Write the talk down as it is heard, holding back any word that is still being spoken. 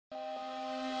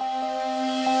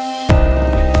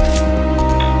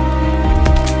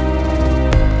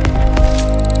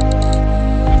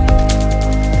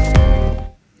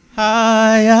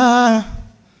higher,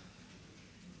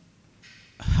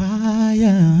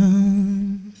 higher.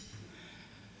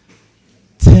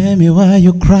 Tell me why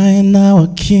you crying now, a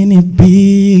kenny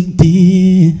big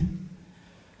deal.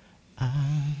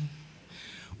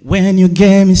 When you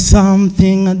gave me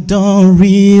something I don't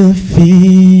really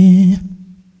feel.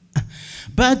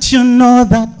 But you know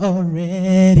that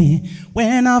already.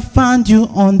 When I found you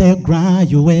on the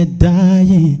ground, you were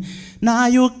dying. Now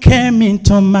you came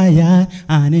into my heart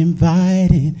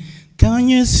uninvited. Can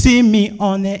you see me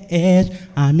on the edge?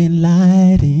 I'm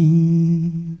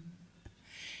enlightening.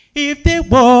 If the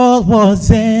world was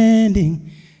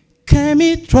ending, can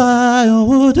me try or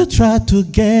would you try to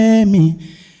get me?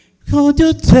 Could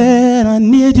you tell I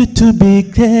need you to be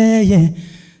clear, yeah?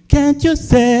 Can't you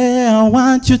say I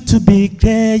want you to be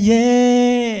clear,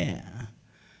 yeah?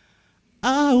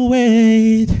 I'll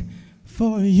wait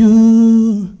for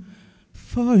you,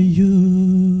 for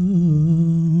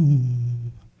you.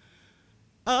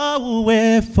 I will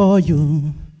wait for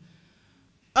you.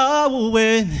 I will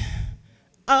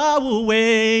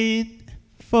wait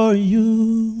for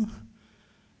you,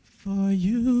 for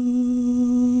you.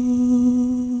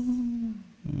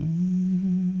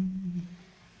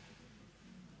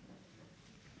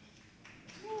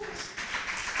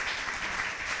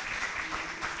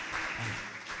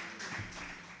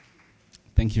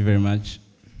 Thank you very much.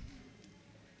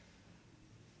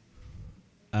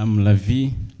 I'm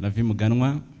Lavi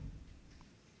Muganwa.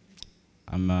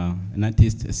 I'm an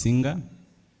artist, a singer,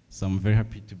 so I'm very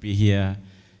happy to be here.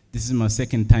 This is my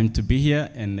second time to be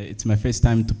here, and it's my first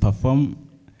time to perform.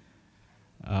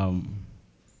 I'm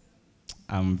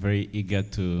very eager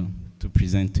to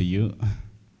present to you.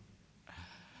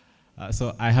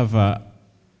 So I have a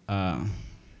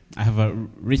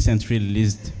recently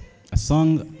released a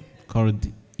song called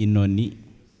Inoni.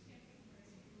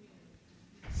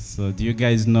 So do you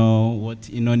guys know what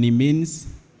Inoni means?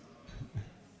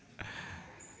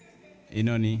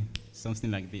 Inoni,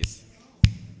 something like this.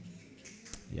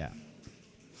 Yeah.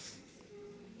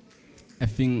 I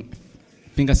think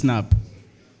finger snap.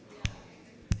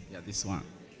 Yeah, this one.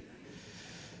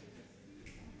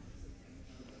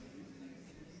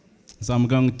 So I'm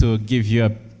going to give you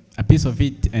a piece of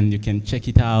it, and you can check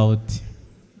it out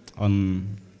on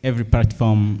every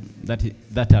platform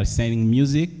that are selling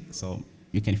music, so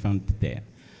you can find it there.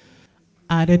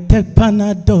 I detect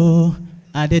Panado,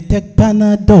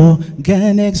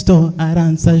 girl next door, I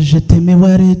answer, tell me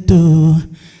what it do.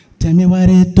 Tell me what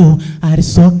it do. I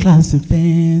saw class and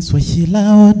fence where she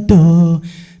loud.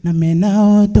 Na me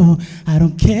now do. I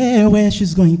don't care where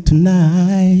she's going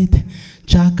tonight.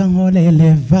 Chakang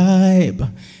holele vibe.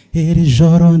 Eri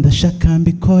joro nda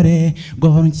shakambi kore.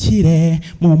 Goronchire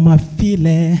moma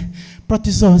file.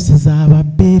 Proti zose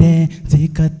zababire.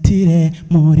 Zikatire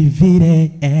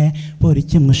morivire. Buri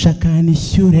kimwe ushaka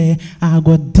nishyure.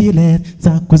 Ago dile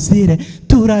zakuzire.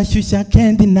 Turashyushya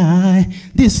can't deny.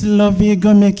 This love is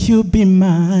gonna make you be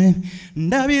mine.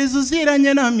 Ndabizi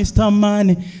uziranye na Mr.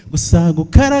 Money. Gusa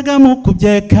gukaraga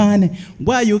mukubyekane.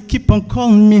 Why you keep on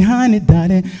calling me honey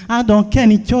darling? I don't care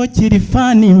nicyo kiri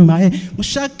funny my.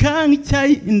 Ushaka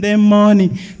nk'icyayi in the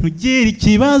morning. Ntugire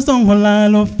ikibazo nkola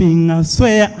loving. I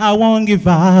swear I won't give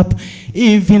up.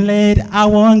 Even late I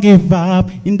won't give up.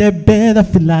 In the bed I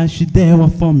feel like she there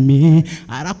for me.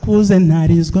 Arakuze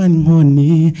ntarizwa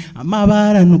n'inkoni.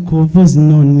 Amabara nukuvuza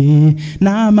inoni.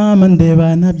 Na mama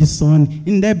ndeba nabyisoni.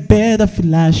 In the bed I feel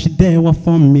like she there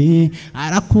for me.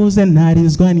 Arakuze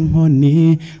ntarizwa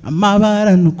n'inkoni.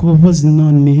 Amabara nukuvuza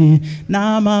inoni.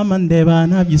 Na mama ndeba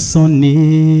nabyisoni.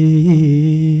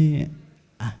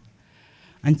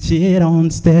 And cheer on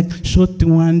stack, shoot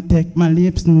one take, my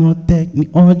lips no take, me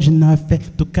original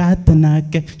fake, to cut and I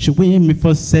get, she with me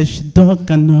for say she don't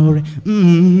know.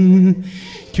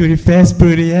 Curie face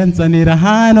pretty ends, I need a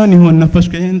hand on you on the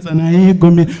first ends, and I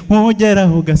go me, who get a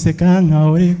hoga second,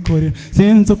 how they could,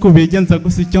 since the Kubians are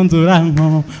good to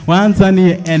run once I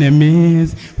need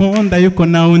enemies, one that you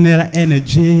can now need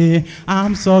energy.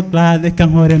 I'm so glad they can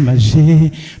hold my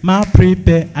G. My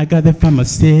prepare, I got the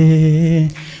pharmacy.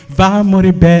 Va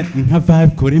muri bed, her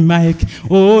vibe kuri mic.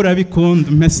 Oh,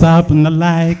 rabikund mess up and the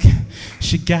like.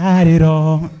 She got it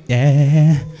all,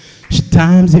 yeah. She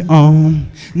times it on.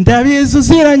 Ndabizi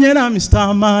uziranye na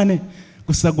Mr. Money.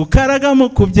 Gusa gukaraga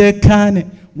mukubyekane.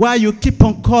 Why you keep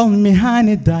on calling me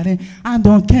honey darling? I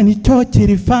don't care nicyo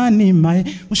kiri funny my.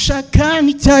 Ushaka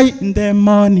nk'icyayi in the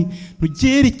morning.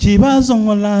 Ntugire ikibazo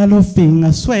nkola loving.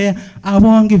 I swear I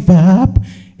won't give up.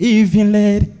 Even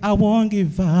late, I won't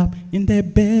give up. In the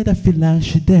bed, I feel like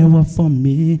she there were for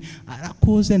me.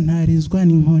 Arakuze ntarizwa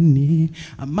n'inkoni,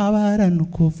 amabara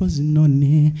nukuvuza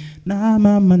inoni, na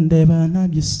mama ndeba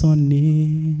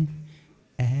ntabyisoni.